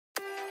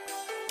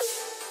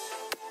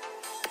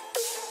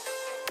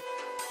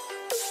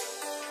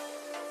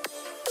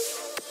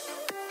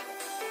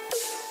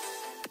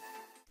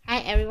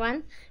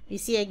everyone, we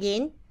see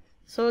again.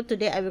 So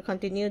today I will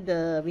continue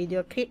the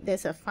video clip.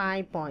 There's a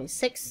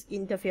 5.6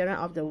 interference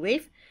of the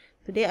wave.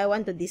 Today I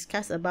want to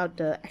discuss about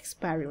the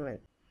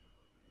experiment.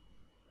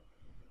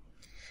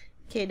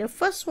 Okay, the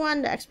first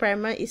one, the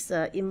experiment is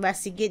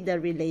investigate the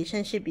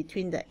relationship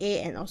between the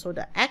A and also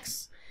the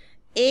X.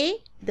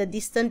 A, the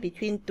distance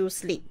between two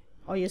slits,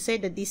 or you say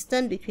the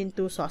distance between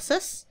two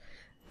sources.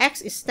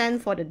 X is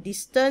stand for the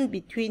distance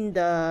between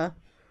the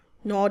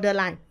nodal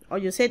line, or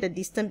you say the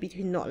distance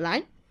between node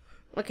line.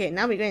 Okay,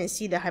 now we're going to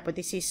see the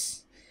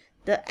hypothesis.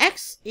 The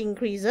X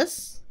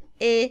increases,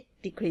 A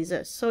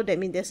decreases. So that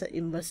means there's an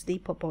inversely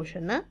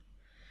proportional.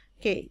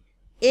 Okay,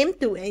 aim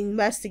to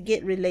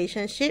investigate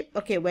relationship.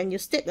 Okay, when you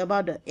state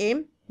about the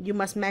aim, you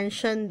must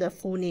mention the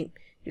full name.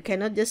 You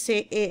cannot just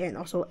say A and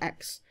also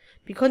X,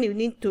 because you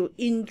need to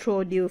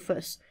introduce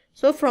first.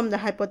 So from the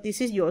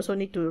hypothesis, you also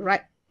need to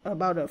write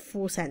about a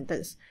full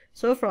sentence.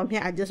 So from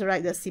here, I just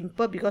write the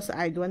simple because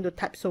I don't want to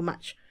type so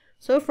much.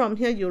 So from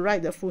here, you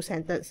write the full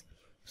sentence.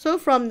 So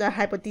from the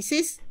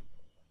hypothesis,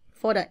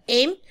 for the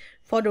aim,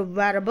 for the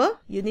variable,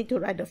 you need to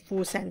write the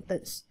full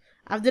sentence.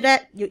 After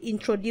that, you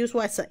introduce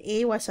what's a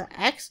A, what's a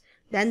X,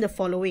 then the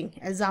following.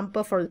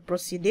 Example for the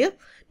procedure,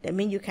 that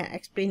means you can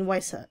explain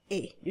what's a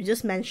A. You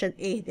just mention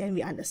A, then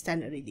we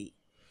understand already.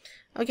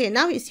 Okay,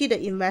 now we see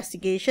the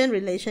investigation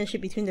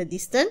relationship between the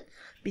distance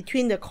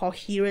between the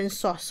coherent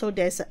source. So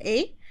there's a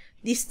A.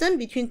 Distance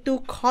between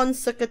two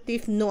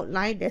consecutive node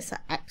line, there's a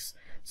X.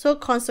 So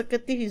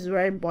consecutive is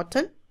very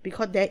important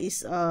because there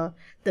is the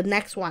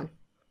next one.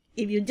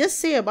 If you just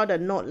say about the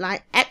node line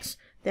X,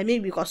 that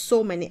means we got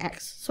so many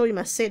X. So you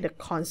must say the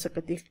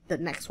consecutive, the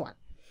next one.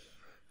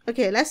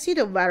 Okay, let's see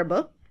the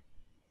variable.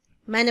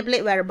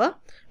 Manipulate variable.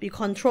 We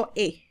control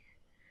A.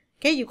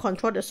 Okay, you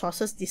control the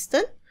source's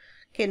distance.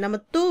 Okay,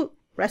 number 2,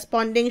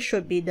 responding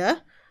should be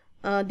the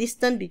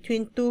distance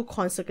between two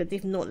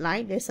consecutive node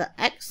line. There's a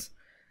X.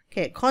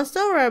 Okay,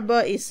 constant variable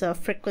is a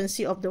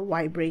frequency of the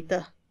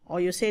vibrator, or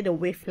you say the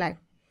wavelength.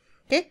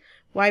 Okay,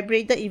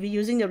 vibrator, if you're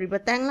using the rubber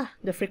tank,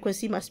 the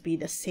frequency must be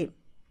the same.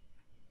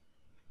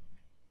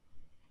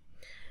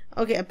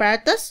 Okay,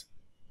 apparatus,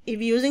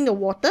 if you're using the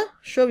water,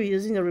 sure we're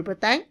using the rubber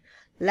tank.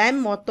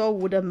 Lamp, motor,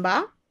 wooden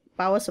bar,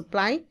 power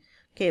supply.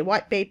 Okay,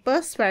 white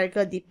paper,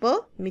 spherical dipper,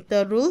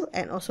 meter rule,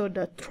 and also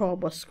the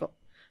stroboscope.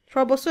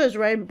 Stroboscope is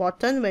very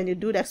important when you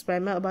do the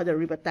experiment about the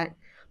rubber tank,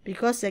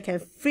 because they can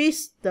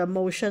freeze the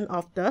motion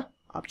of the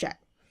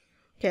object.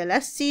 Okay,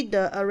 let's see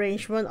the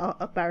arrangement of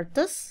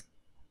apparatus.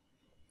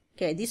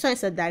 Okay, this one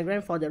is a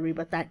diagram for the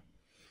rubber tank.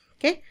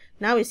 Okay,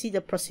 now we see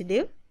the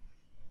procedure.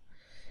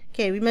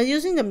 Okay, we are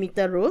using the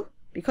meter rule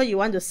because you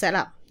want to set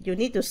up. You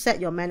need to set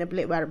your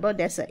manipulate variable.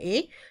 There's a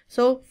A.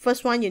 So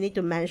first one, you need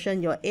to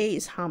mention your A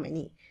is how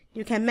many.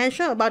 You can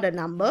mention about the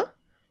number.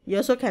 You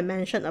also can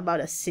mention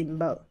about a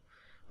symbol.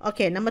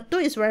 Okay, number 2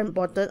 is very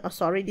important. Oh,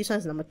 sorry, this one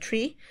is number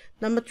 3.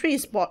 Number 3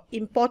 is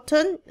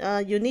important.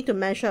 You need to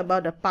mention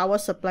about the power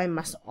supply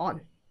must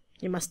on.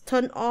 You must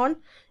turn on,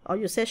 or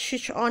you say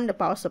switch on the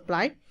power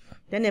supply.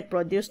 Then they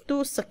produce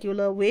 2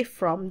 circular waves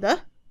from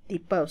the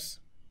dippers.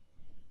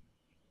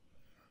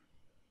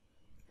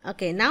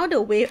 Okay, now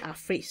the waves are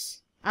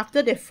freeze.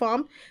 After they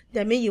form,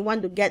 that means you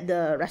want to get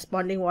the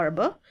responding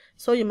variable.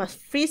 So you must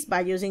freeze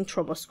by using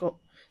stroboscope.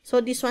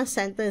 So this one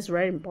sentence is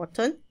very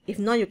important. If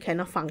not, you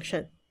cannot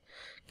function.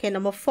 Okay,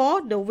 number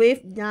 4, the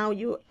wave now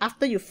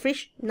after you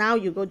freeze, now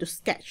you go to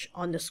sketch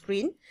on the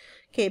screen.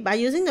 Okay, by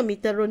using the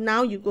meter rule,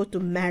 now you go to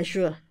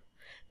measure.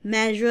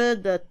 Measure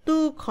the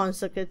 2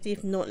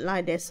 consecutive node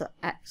line, there's a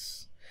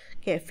X.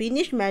 Okay,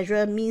 finish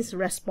measure means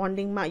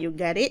responding mark, you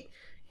get it.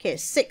 Okay,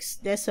 6,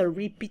 there's a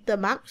repeater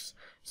marks.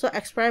 So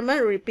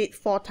experiment repeat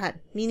 4 times.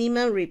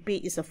 Minimum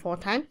repeat is a 4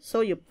 times.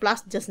 So you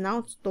plus just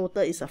now,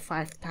 total is a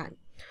 5 times.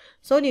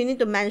 So you need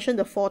to mention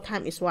the 4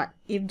 times is what?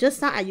 If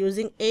just now I'm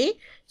using A,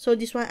 so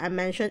this one I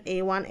mentioned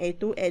A1,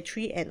 A2,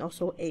 A3, and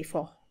also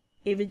A4.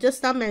 If you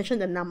just now mention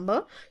the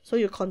number, so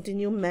you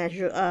continue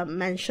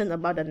mention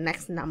about the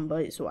next number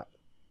is what?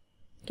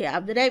 Okay,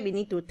 after that we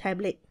need to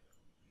tabulate.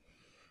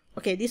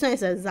 Okay, this one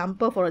is an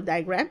example for a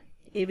diagram.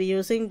 If you're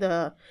using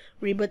the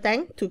rubber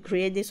tank to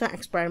create this one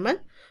experiment,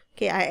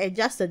 okay, I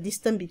adjust the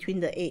distance between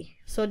the A.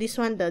 So this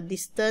one, the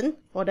distance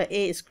for the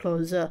A is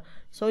closer.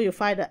 So you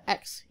find the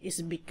X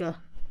is bigger.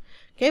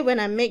 Okay, when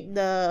I make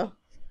the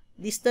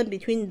distance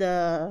between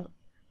the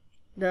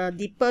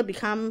dipper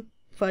become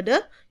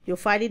further, you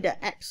find it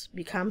the X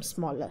becomes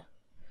smaller.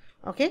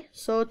 Okay,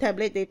 so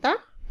tabulate data.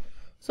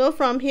 So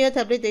from here,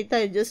 tabulate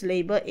data, you just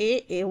label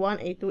A,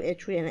 A1, A2,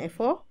 A3, and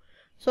A4.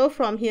 So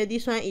from here,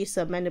 this one is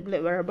a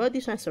manipulate variable,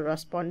 this one is a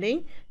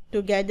responding.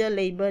 Together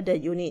label the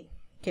unit.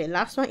 Okay,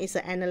 last one is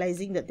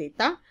analyzing the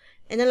data.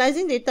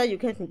 Analyzing data, you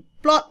can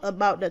plot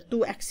about the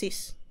 2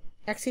 axes.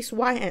 Axis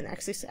Y and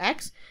axis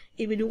X.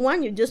 If you do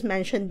one, you just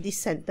mention this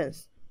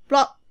sentence.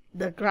 Plot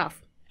the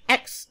graph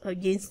X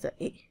against the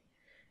A.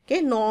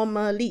 Okay,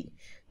 normally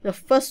the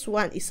first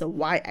one is a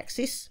Y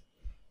axis.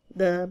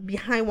 The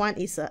behind one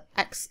is a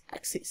X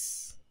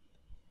axis.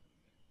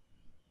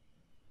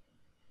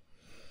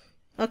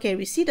 Okay,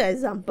 we see the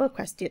example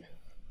question.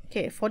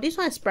 Okay, for this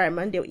one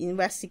experiment, they'll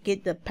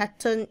investigate the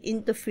pattern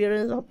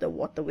interference of the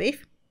water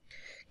wave.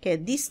 Okay,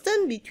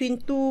 distance between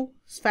two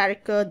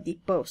spherical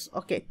dipoles.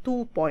 Okay,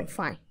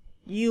 2.5.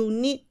 You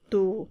need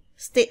to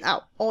state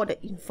out all the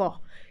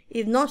info.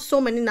 If not, so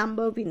many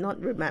numbers we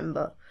not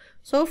remember.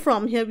 So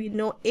from here, we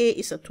know A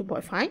is a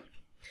 2.5.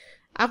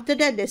 After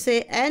that, they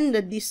say, and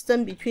the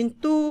distance between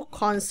two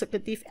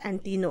consecutive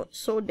antinodes.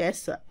 So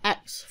there's a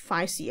X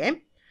 5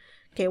 cm.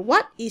 Okay,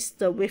 what is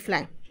the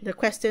wavelength? The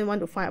question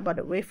want to find about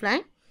the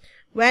wavelength.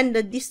 When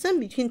the distance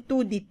between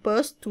two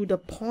dippers to the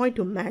point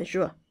to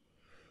measurement,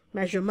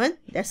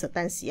 that's a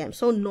 10 cm.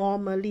 So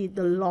normally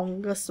the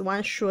longest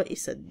one sure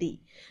is a D.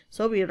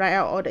 So we write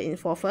out all the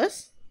info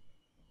first.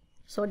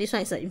 So this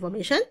one is the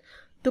information.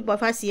 2.5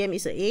 cm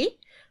is a A,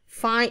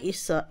 5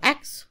 is a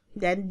X,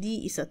 then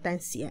D is a 10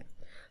 cm.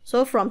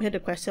 So from here the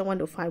question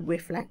want to find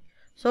wavelength.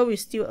 So we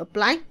still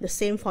apply the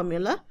same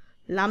formula,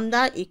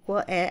 lambda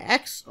equal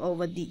AX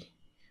over D.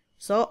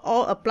 So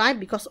all apply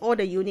because all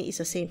the unit is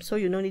the same. So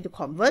you no need to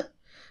convert.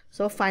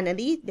 So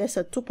finally, there's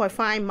a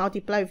 2.5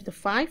 multiplied with the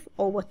 5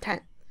 over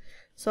 10.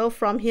 So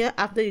from here,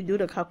 after you do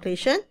the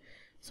calculation,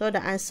 so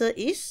the answer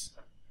is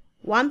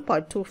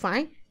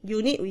 1.25.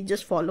 Unit we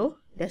just follow,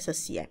 there's a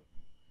cm.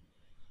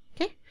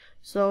 Okay,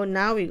 so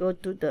now we go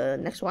to the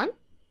next one.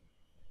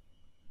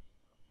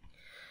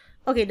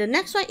 Okay, the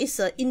next one is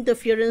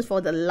interference for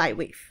the light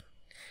wave.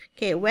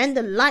 Okay, when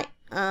the light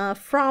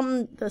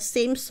from the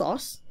same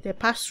source, they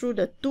pass through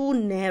the two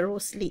narrow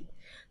slit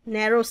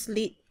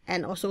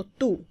and also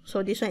two.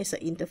 So this one is an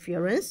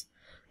interference,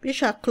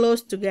 which are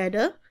close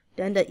together.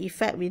 Then the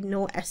effect we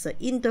know as the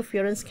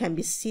interference can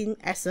be seen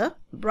as a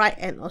bright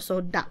and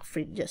also dark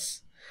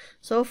fringes.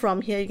 So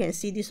from here you can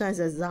see this one is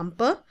an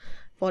example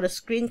for the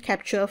screen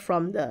capture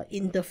from the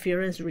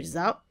interference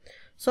result.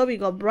 So we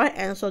got bright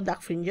and also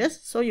dark fringes.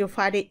 So you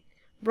find it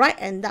bright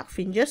and dark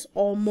fringes,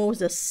 almost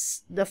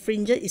the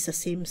fringes is the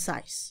same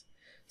size.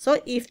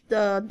 So if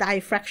the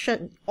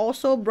diffraction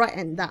also bright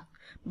and dark,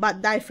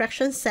 but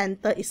diffraction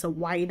center is a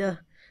wider,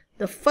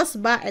 the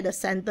first bar at the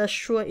center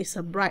sure is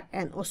a bright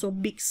and also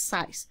big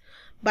size.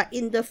 But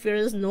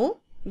interference,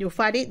 no. You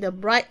find it the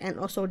bright and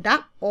also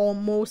dark,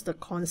 almost the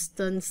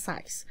constant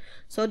size.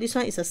 So this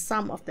one is a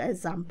sum of the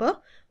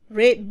example,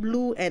 red,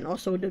 blue, and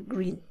also the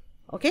green.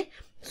 Okay,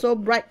 so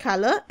bright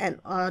color and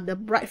the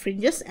bright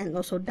fringes and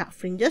also dark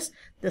fringes,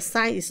 the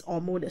size is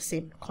almost the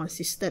same,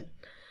 consistent.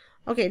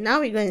 Okay, now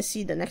we're going to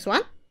see the next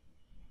one.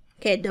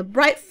 Okay, the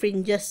bright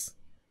fringes.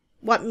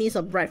 What means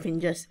of bright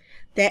fringes?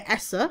 There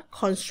is a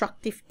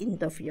constructive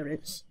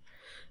interference.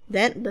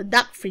 Then the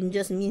dark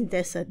fringes means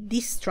there's a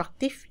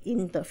destructive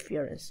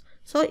interference.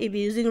 So if you're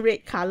using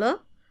red color,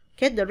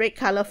 okay, the red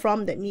color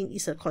from that means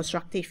is a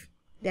constructive.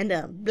 Then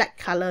the black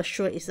color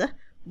sure is a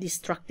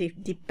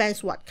destructive.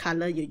 Depends what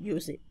color you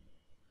use it.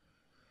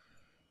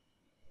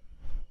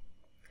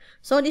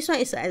 So this one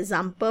is an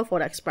example for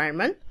the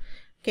experiment.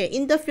 Okay,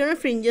 interference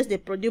fringes they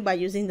produce by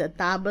using the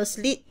double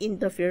slit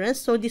interference.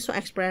 So this one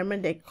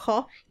experiment they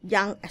call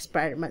Young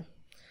experiment.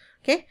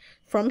 Okay,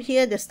 from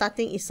here the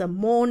starting is a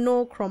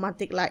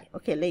monochromatic light.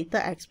 Okay, later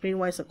I explain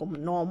why it's a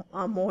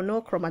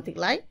monochromatic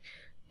light.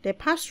 They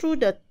pass through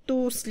the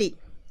two slit.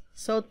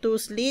 So two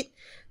slit,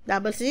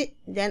 double slit.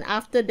 Then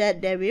after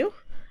that there will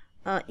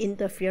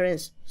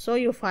interference. So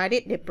you find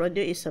it they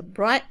produce is a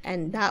bright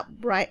and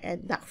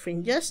dark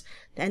fringes.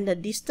 Then the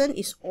distance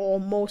is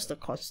almost the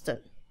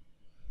constant.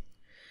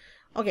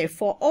 Okay,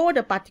 for all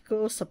the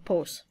particles,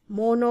 suppose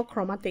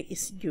monochromatic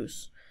is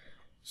used.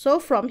 So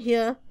from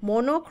here,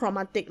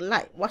 monochromatic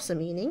light, what's the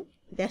meaning?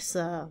 There's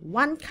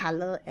one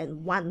color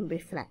and one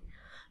wavelength.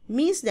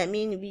 Means that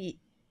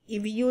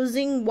if we're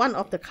using one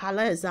of the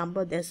color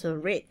example, there's a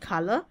red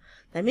color.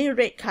 That means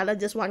red color,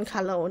 just one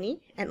color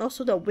only. And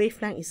also the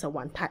wavelength is a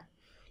one type.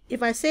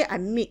 If I say I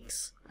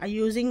mix, I'm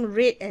using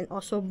red and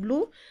also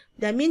blue,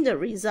 that means the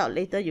result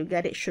later you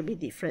get it should be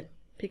different.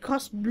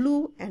 Because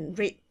blue and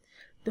red,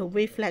 the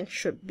wavelength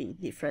should be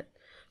different.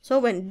 So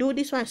when do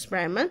this one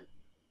experiment,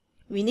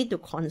 we need to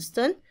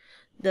constant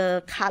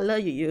the color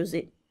you use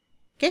it.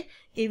 Okay,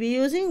 if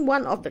you're using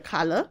one of the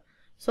color,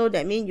 so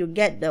that means you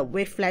get the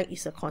wavelength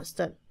is a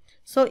constant.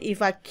 So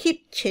if I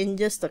keep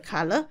changes the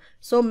color,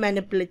 so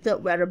manipulated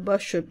variable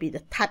should be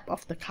the type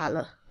of the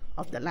color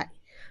of the light.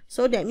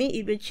 So that means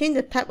if you change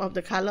the type of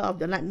the color of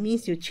the light,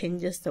 means you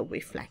changes the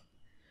wavelength.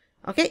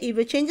 Okay, if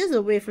you changes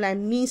the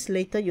wavelength, means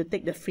later you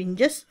take the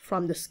fringes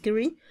from the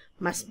screen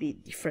must be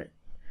different.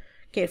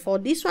 Okay, for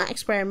this one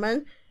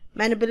experiment,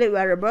 manipulate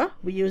variable,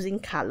 we're using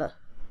color.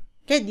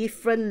 Okay,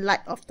 different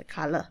light of the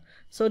color.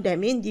 So that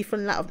means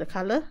different light of the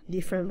color,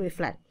 different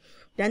wavelength.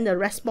 Then the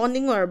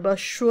responding variable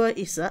sure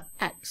is a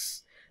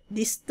X,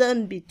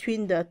 distance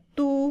between the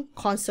two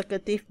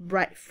consecutive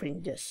bright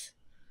fringes.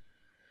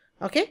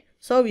 Okay,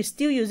 so we're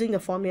still using the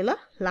formula,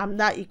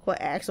 lambda equal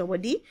X over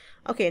D.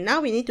 Okay,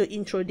 now we need to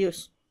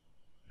introduce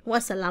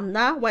what's the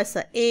lambda, what's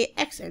the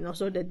AX, and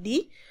also the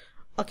D.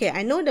 Okay,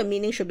 I know the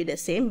meaning should be the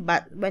same,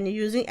 but when you're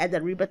using at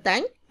the river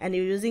tank and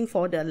you're using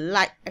for the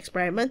light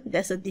experiment,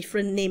 there's a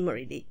different name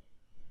already.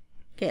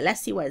 Okay,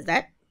 let's see what is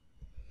that.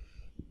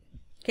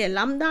 Okay,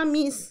 lambda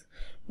means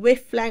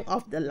wavelength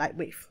of the light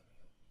wave.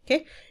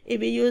 Okay,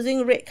 if you're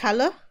using red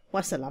color,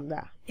 what's the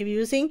lambda? If you're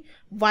using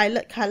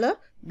violet color,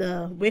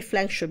 the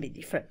wavelength should be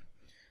different.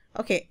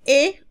 Okay,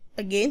 A,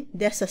 again,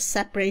 there's a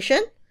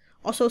separation,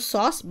 also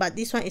source, but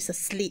this one is a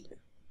slit.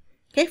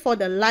 Okay, for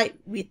the light,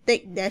 we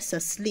take there's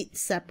a slit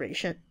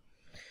separation.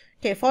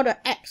 Okay, for the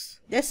X,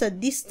 there's a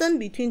distance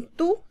between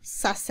two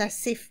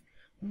successive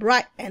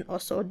bright and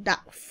also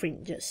dark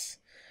fringes.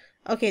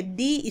 Okay,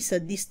 D is a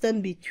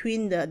distance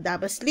between the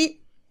double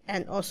slit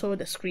and also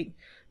the screen.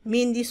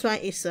 Mean this one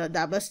is a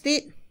double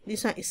slit,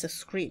 this one is a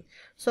screen.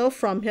 So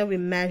from here we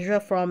measure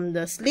from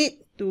the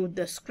slit to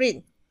the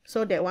screen.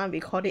 So that one we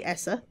call it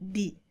as a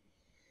D.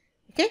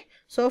 Okay,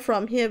 so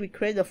from here we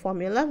create the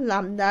formula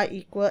lambda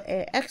equal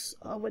AX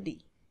over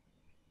D.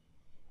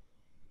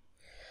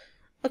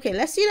 Okay,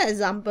 let's see the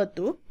example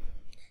 2.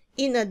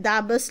 In a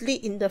double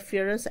slit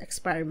interference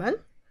experiment,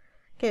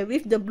 okay,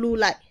 with the blue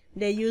light,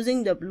 they're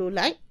using the blue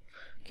light.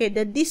 Okay,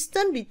 the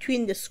distance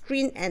between the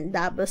screen and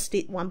double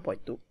slit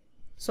 1.2.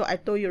 So I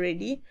told you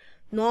already,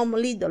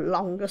 normally the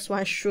longest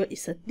one sure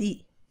is a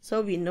D.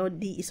 So we know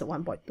D is a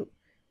 1.2.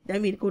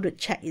 Then we go to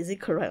check is it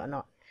correct or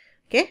not.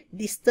 Okay,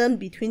 distance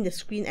between the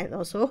screen and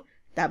also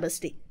double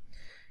slit.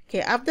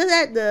 Okay, after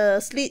that the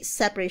slit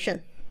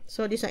separation.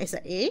 So this one is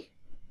a A.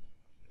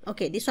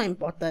 Okay, this one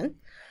important.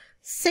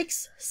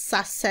 6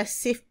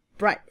 successive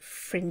bright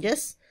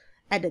fringes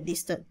at the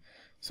distance.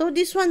 So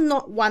this one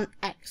not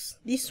 1x.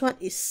 This one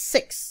is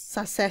 6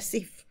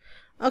 successive.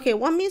 Okay,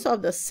 what means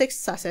of the 6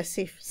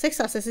 successive? 6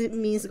 successive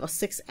means got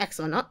 6x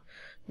or not?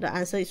 The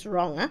answer is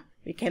wrong.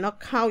 We cannot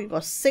count you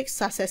got 6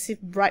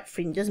 successive bright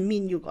fringes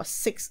mean you got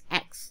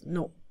 6x.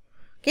 No.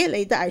 Okay,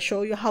 later I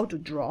show you how to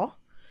draw.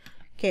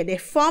 Okay, they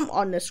form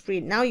on the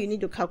screen. Now you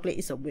need to calculate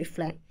is a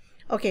wavelength.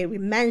 Okay, we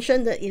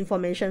mentioned the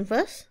information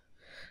first.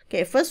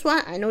 Okay, first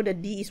one, I know the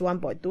D is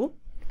 1.2.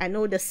 I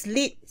know the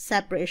slit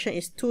separation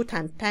is 2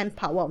 times 10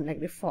 power of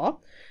negative 4.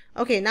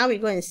 Okay, now we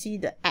go and see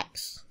the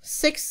X.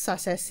 6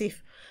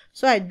 successive.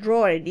 So I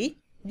draw already.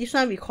 This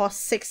one we call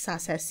 6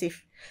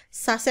 successive.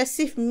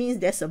 Successive means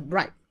there's a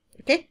bright.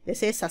 Okay, they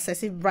say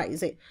successive bright,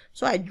 is it?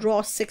 So I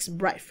draw 6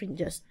 bright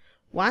fringes.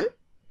 1,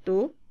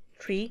 2,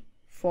 3,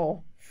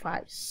 4,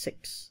 5,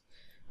 6.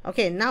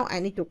 Okay, now I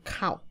need to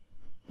count.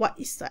 What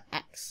is the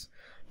X?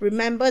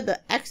 Remember the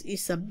X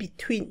is a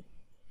between.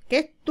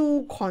 Okay,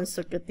 2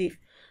 consecutive.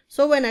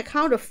 So when I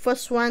count the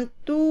first one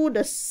to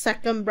the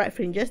second bright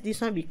fringes,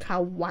 this one we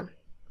count 1.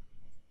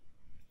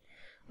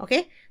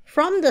 Okay,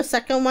 from the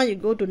second one you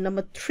go to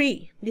number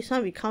 3. This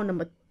one we count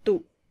number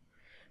 2.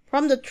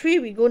 From the 3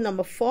 we go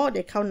number 4,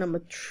 they count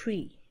number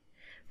 3.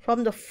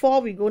 From the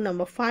 4 we go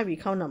number 5, we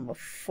count number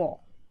 4.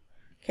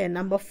 Okay,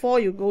 number 4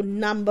 you go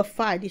number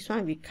 5. This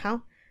one we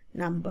count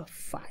number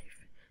 5.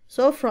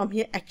 So from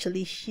here,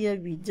 actually here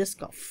we just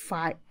got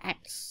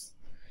 5x.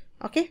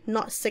 Okay,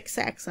 not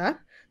 6x.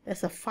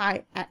 There's a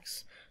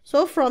 5x.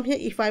 So from here,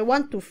 if I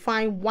want to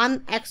find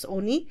 1x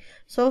only,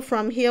 so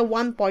from here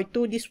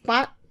 1.2, this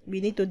part,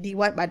 we need to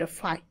divide by the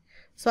 5.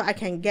 So I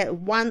can get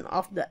 1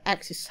 of the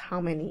x is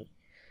how many?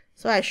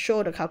 So I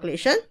show the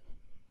calculation.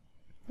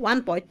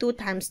 1.2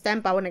 times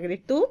 10 power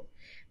negative 2,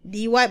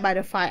 divide by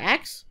the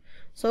 5x.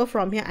 So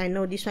from here, I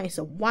know this one is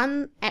a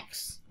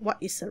 1x. What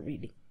is the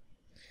reading?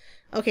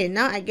 Okay,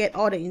 now I get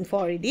all the info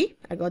already.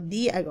 I got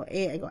D, I got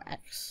A, I got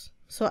X.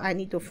 So I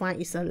need to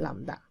find is a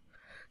lambda.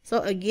 So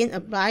again,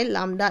 apply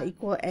lambda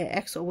equal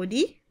AX over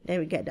D. Then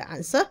we get the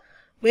answer.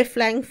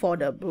 Wavelength for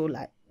the blue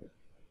light.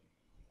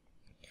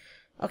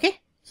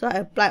 Okay, so I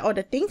apply all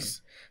the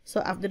things.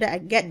 So after that, I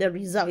get the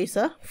result is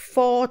a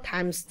 4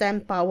 times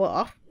 10 power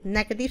of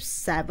negative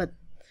 7.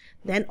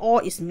 Then all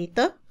is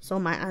meter. So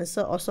my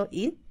answer also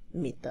in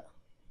meter.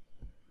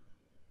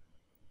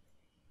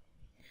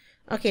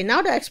 Okay,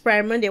 now the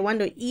experiment, they want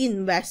to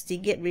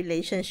investigate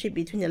relationship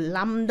between the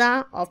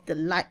lambda of the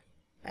light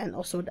and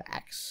also the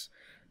X.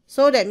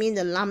 So that means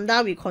the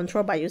lambda we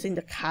control by using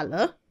the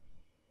color.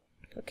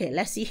 Okay,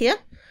 let's see here.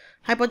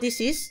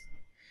 Hypothesis.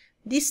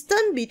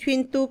 Distance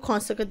between 2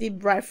 consecutive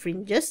bright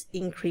fringes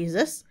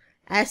increases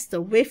as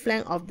the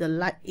wavelength of the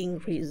light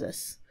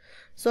increases.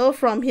 So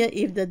from here,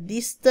 if the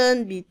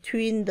distance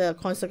between the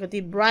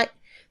consecutive bright,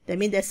 that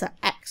means there's an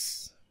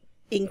X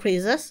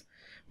increases,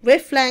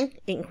 wavelength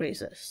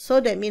increases. So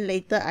that means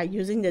later I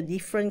using the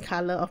different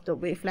color of the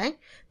wavelength,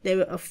 they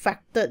will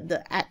affect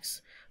the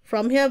X.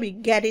 From here we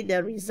get it,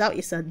 the result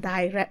is a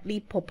directly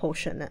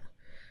proportional.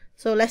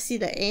 So let's see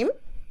the aim.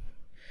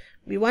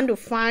 We want to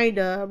find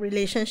the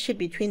relationship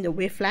between the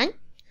wavelength,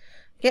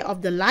 okay,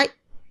 of the light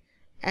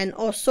and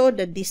also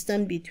the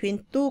distance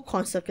between 2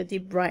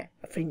 consecutive bright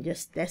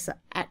fringes. That's an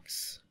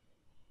X.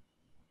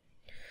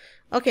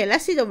 Okay,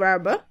 let's see the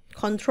variable.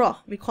 Control.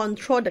 We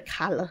control the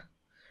color.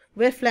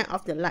 Wavelength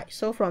of the light.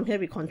 So from here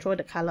we control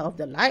the color of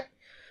the light.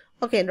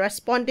 Okay,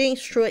 responding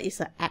sure is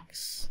an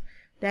X.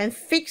 Then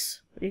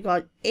fix, we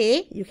got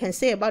A. You can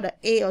say about the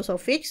A also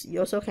fixed. You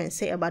also can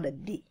say about the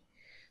D.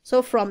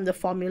 So from the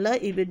formula,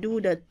 if you do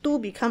the 2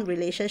 become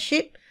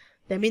relationship,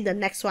 that means the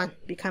next one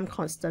become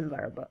constant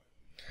variable.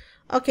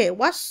 Okay,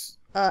 what's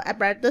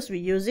apparatus we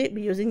use it,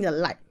 we're using the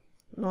light.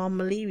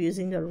 Normally we're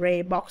using the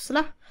ray box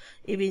lah.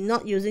 If you're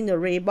not using the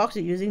ray box,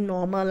 you're using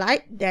normal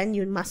light, then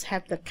you must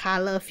have the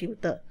color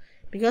filter.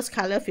 Because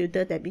color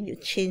filter, that means you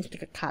change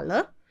the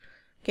color.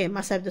 Okay,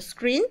 must have the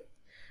screen.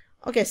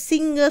 Okay,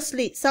 single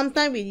slit.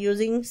 Sometimes we're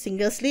using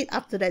single slit,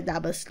 after that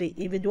double slit.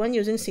 If you don't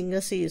using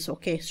single slit, it's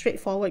okay.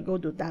 Straightforward, go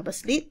to double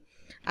slit.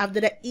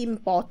 After that,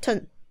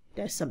 important,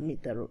 there's a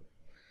meter rule.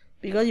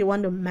 Because you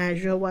want to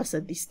measure what's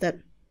the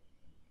distance.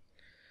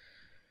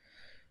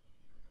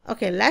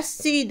 Okay, let's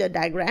see the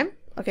diagram.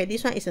 Okay,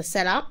 this one is a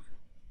setup.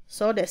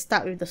 So they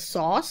start with the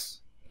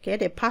source. Okay,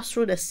 they pass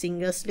through the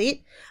single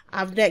slit.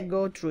 After that,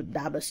 go through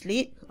double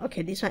slit.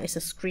 Okay, this one is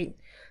a screen.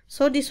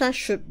 So this one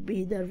should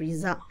be the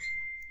result.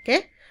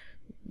 Okay,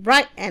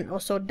 bright and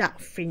also dark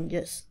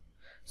fringes.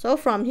 So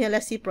from here,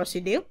 let's see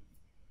procedure.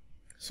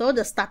 So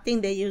the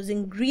starting, they're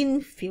using green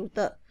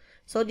filter.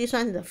 So this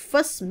one is the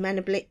first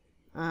manipulate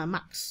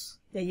marks.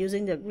 They're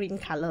using the green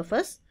color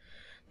first.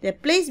 They're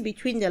placed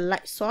between the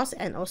light source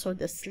and also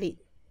the slit.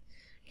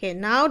 Okay,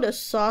 now the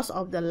source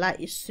of the light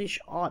is switched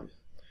on.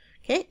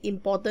 Okay,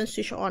 important,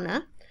 switch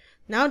on.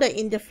 Now the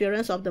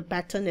interference of the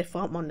pattern they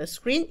form on the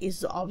screen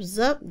is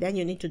observed, then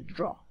you need to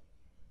draw.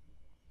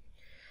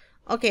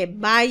 Okay,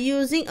 by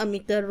using a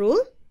meter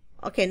rule,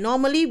 okay,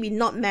 normally we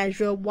not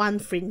measure one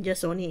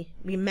fringes only.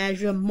 We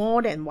measure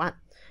more than one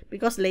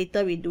because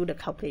later we do the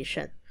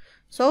calculation.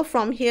 So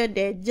from here,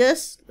 they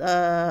just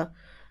drop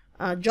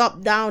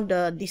down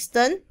the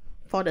distance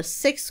for the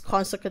 6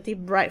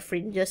 consecutive bright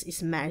fringes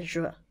is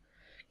measured.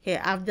 Okay,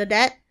 after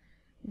that,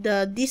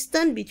 the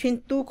distance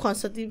between 2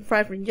 consecutive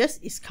bright fringes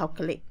is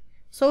calculated.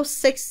 So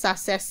 6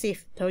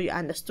 successive, so you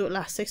understood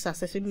lah. 6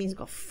 successive means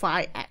got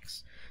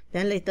 5x.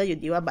 Then later you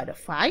divide by the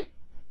 5.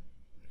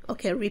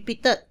 Okay,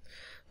 repeated.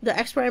 The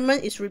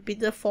experiment is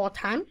repeated 4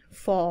 times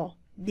for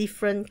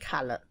different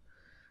color.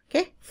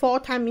 Okay, 4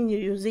 times means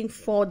you're using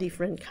 4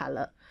 different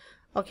color.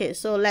 Okay,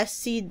 so let's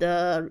see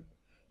the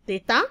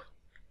data.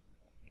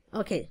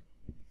 Okay,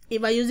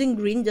 if I'm using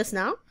green just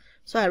now,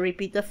 so I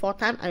repeated 4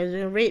 times. I'm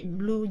using red,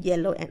 blue,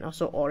 yellow, and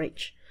also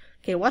orange.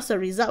 Okay, what's the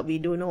result? We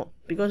don't know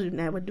because we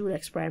never do the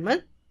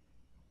experiment.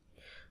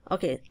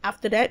 Okay,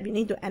 after that, we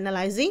need to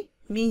analyzing.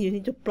 Means you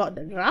need to plot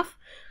the graph.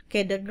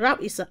 Okay, the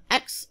graph is a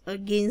x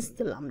against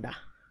the lambda.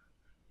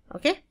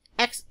 Okay,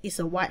 x is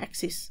a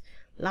y-axis.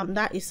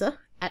 Lambda is a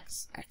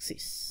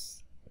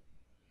x-axis.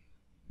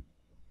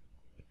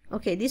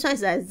 Okay, this one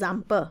is an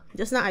example.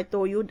 Just now I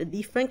told you the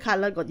different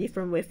color got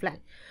different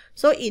wavelength.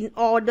 So in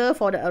order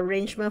for the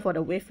arrangement for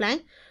the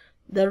wavelength,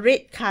 the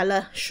red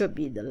color should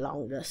be the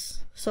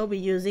longest. So we're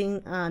using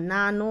a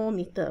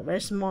nanometer, very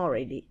small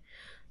already.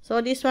 So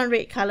this one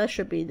red color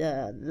should be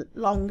the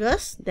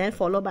longest, then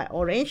followed by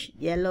orange,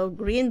 yellow,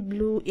 green,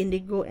 blue,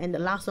 indigo, and the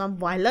last one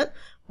violet.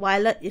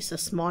 Violet is the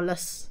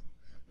smallest.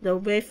 The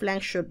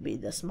wavelength should be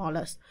the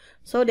smallest.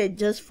 So they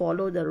just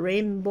follow the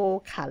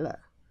rainbow color.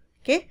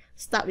 Okay,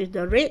 start with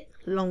the red,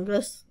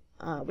 longest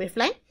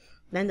wavelength.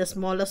 Then the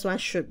smallest one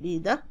should be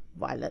the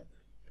violet.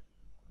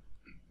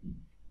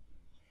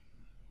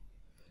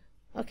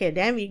 Okay,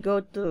 then we go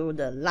to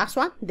the last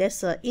one.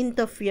 There's an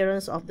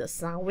interference of the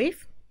sound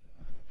wave.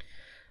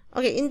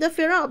 Okay,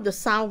 interference of the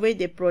sound wave,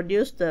 they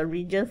produce the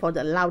region for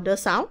the louder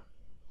sound,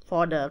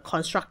 for the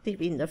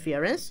constructive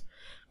interference,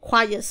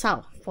 quiet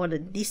sound for the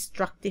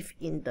destructive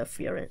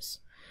interference.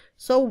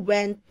 So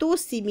when 2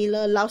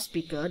 similar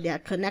loudspeakers, they are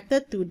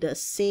connected to the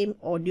same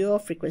audio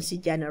frequency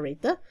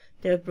generator,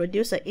 they will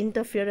produce an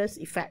interference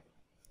effect.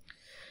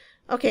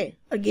 Okay,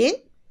 again,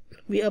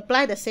 we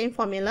apply the same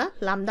formula,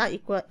 lambda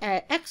equal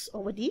x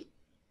over d.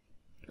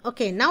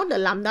 Okay, now the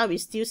lambda we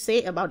still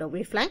say about the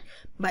wavelength,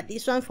 but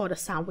this one for the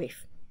sound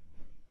wave.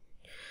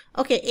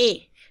 Okay,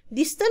 A,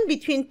 distance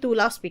between 2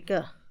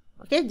 loudspeakers.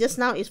 Okay, just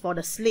now is for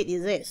the slit,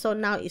 is it? So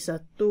now it's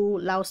a 2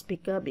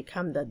 loudspeaker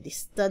become the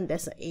distance,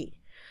 that's a A.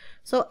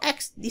 So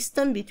X,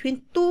 distance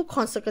between 2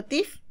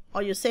 consecutive,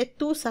 or you say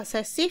 2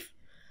 successive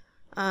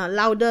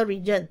louder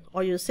region,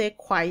 or you say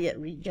quiet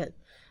region.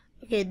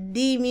 Okay,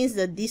 D means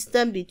the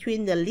distance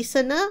between the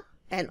listener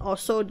and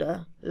also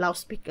the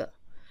loudspeaker.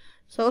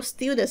 So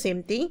still the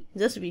same thing,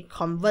 just we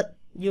convert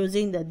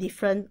using the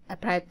different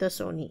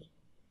apparatus only.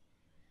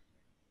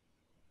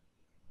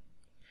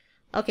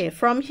 Okay,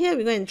 from here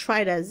we're going to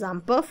try the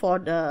example for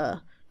the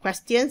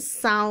question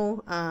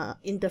sound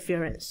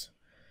interference.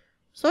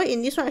 So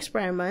in this one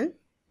experiment,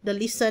 the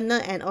listener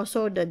and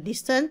also the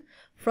distance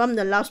from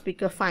the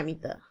loudspeaker 5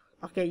 meters.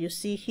 Okay, you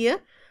see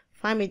here,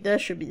 5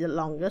 meters should be the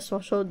longest.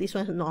 So this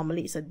one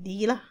normally is a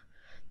D lah.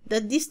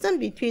 The distance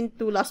between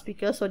 2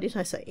 loudspeakers, so this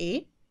one is a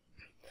A.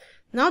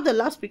 Now the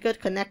loudspeaker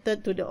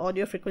connected to the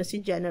audio frequency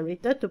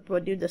generator to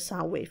produce the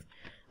sound wave.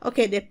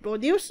 Okay, they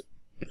produce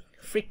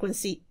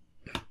frequency.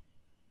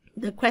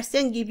 The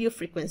question give you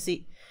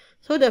frequency.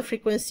 So the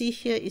frequency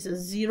here is a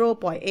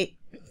 0.8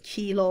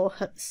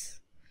 kilohertz.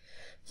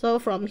 So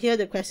from here,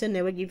 the question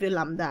never give you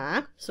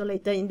lambda. So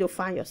later you need to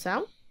find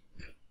yourself.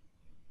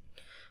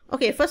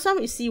 Okay, first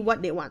one we see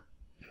what they want.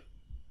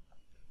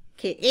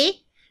 Okay,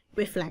 A,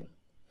 wavelength.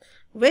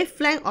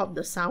 Wavelength of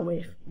the sound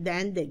wave.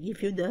 Then they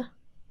give you the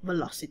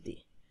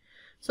velocity.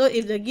 So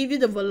if they give you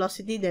the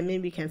velocity, then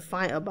maybe we can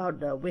find about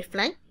the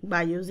wavelength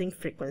by using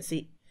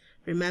frequency.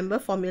 Remember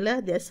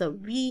formula, there's a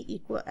V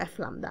equal F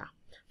lambda.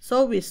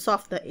 So we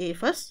solve the A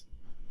first.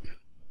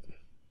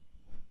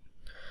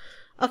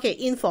 Okay,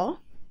 info.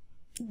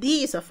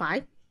 D is a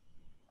 5.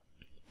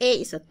 A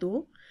is a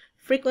 2.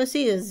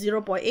 Frequency is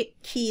 0.8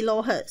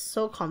 kilohertz.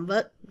 So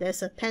convert,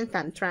 there's a 10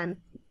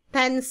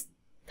 times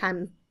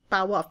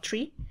power of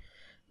 3.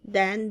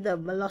 Then the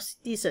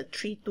velocity is a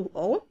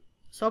 320.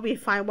 So we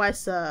find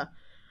what's the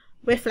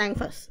wavelength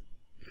first.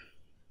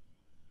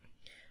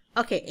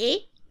 Okay,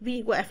 A, V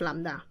equal F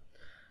lambda.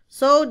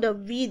 So the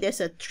V,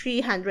 there's a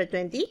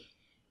 320.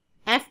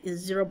 F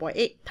is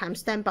 0.8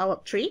 times 10 power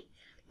of 3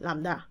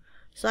 lambda.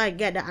 So I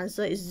get the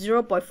answer is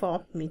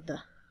 0.4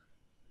 meter.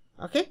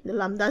 Okay, the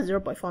lambda is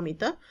 0.4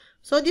 meter.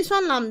 So this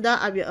one lambda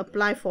I will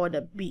apply for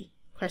the B,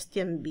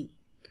 question B.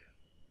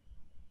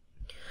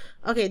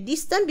 Okay,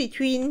 distance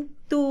between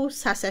two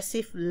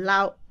successive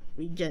loud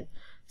regions.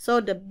 So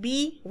the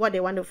B, what they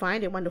want to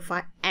find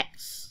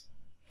X.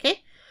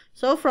 Okay,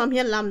 so from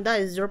here lambda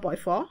is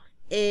 0.4,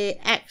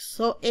 AX.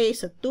 So A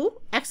is a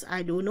 2, X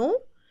I do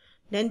know.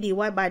 Then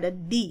divide by the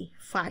D,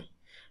 5.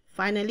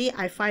 Finally,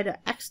 I find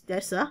the X,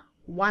 there's a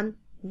 1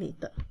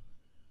 meter.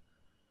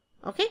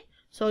 Okay,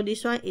 so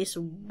this one is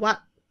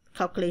what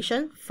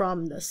calculation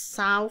from the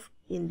sound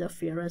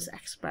interference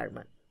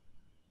experiment.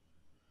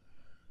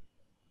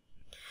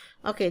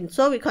 Okay,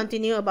 so we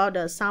continue about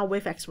the sound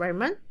wave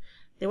experiment.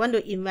 They want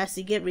to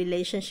investigate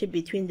relationship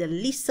between the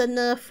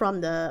listener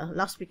from the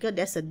loudspeaker,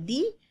 there's a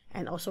D,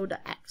 and also the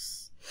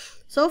X.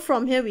 So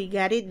from here we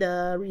get it,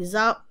 the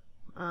result,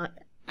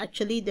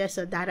 actually there's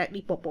a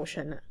directly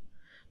proportional.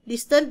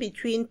 Distance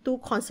between two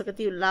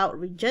consecutive loud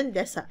regions,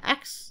 there's a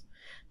X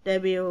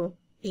that will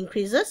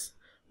increases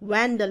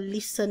when the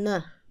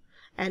listener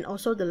and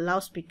also the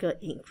loudspeaker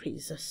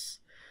increases.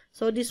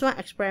 So this one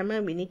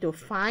experiment we need to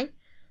find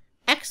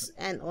X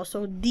and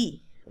also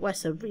D.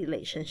 What's the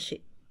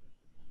relationship?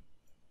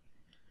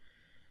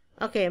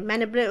 Okay,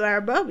 manipulate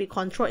variable we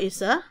control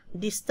is a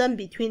distance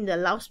between the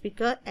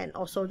loudspeaker and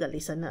also the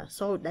listener.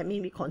 So that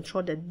means we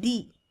control the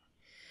D.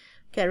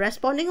 Okay,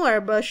 responding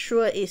variable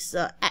sure is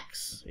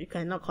X. We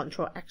cannot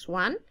control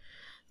X1.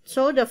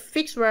 So the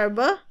fixed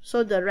variable,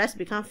 so the rest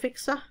become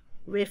fixed.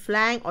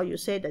 Wavelength, or you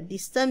say the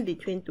distance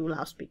between two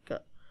loudspeaker.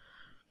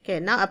 Okay,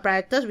 now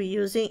apparatus we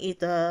using is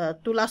the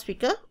two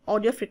loudspeaker,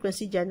 audio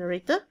frequency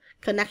generator,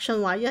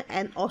 connection wire,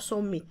 and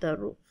also meter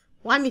rule.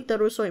 Why meter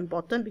rule so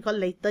important? Because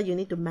later you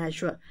need to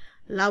measure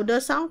louder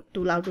sound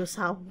to louder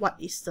sound, what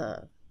is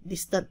the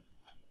distance.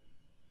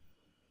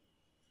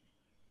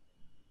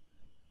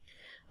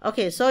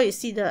 Okay, so you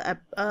see the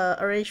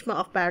arrangement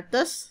of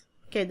apparatus.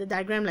 Okay, the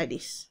diagram like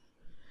this.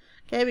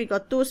 Okay, we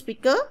got two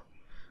speaker.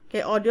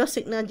 Okay, audio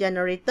signal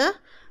generator.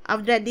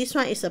 After that, this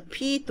one is a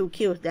P to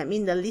Q. That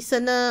means the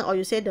listener, or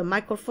you say the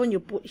microphone you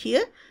put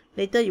here.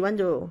 Later you want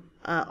to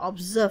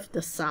observe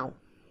the sound.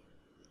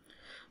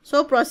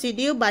 So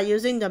procedure by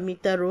using the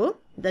meter rule.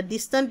 The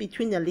distance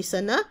between the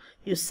listener,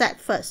 you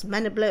set first.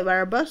 Manipulate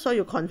variable, so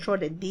you control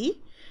the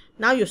D.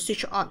 Now you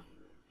switch on.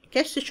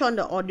 Okay, switch on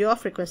the audio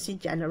frequency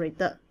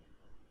generator.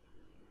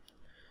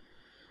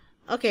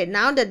 Okay,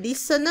 now the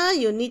listener,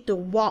 you need to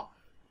walk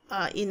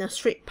in a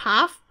straight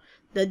path.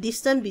 The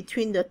distance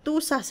between the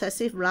two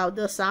successive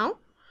louder sound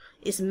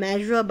is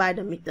measured by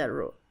the meter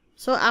rule.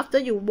 So after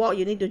you walk,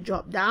 you need to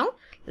drop down.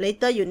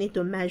 Later, you need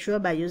to measure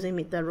by using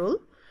meter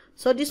rule.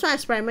 So this one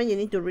experiment, you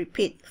need to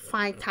repeat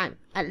 5 times.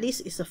 At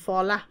least it's a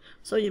 4 lah.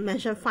 So you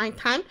mention 5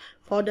 times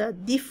for the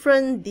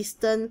different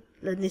distance,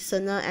 the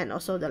listener and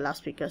also the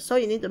loudspeaker. So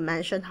you need to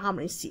mention how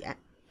many cm.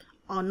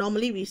 Or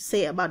normally we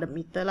say about the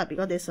meter lah,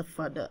 because there's a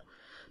further.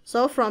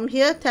 So from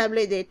here,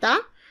 tabulate data.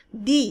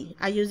 D,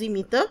 I using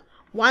meter.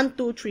 1,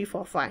 2, 3,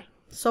 4, 5.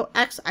 So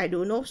X, I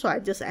don't know, so I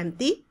just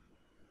empty.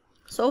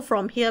 So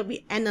from here,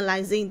 we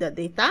analyzing the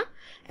data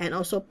and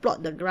also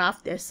plot the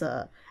graph. There's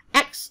a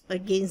X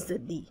against the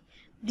D.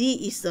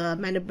 D is a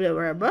manipulate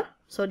variable.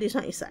 So this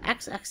one is a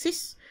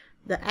X-axis.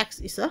 The X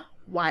is a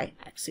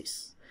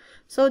Y-axis.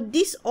 So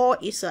this all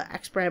is an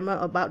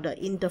experiment about the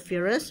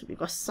interference. We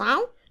got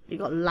sound, we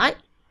got light,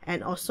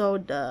 and also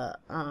the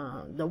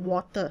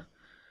water.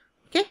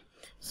 Okay,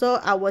 so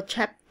our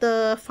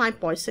chapter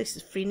 5.6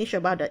 is finished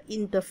about the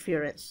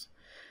interference.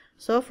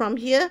 So from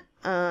here,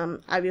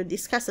 I will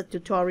discuss a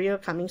tutorial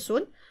coming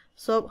soon.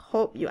 So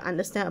hope you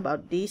understand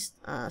about this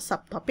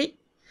subtopic.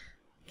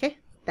 Okay,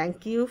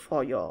 thank you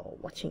for your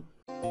watching.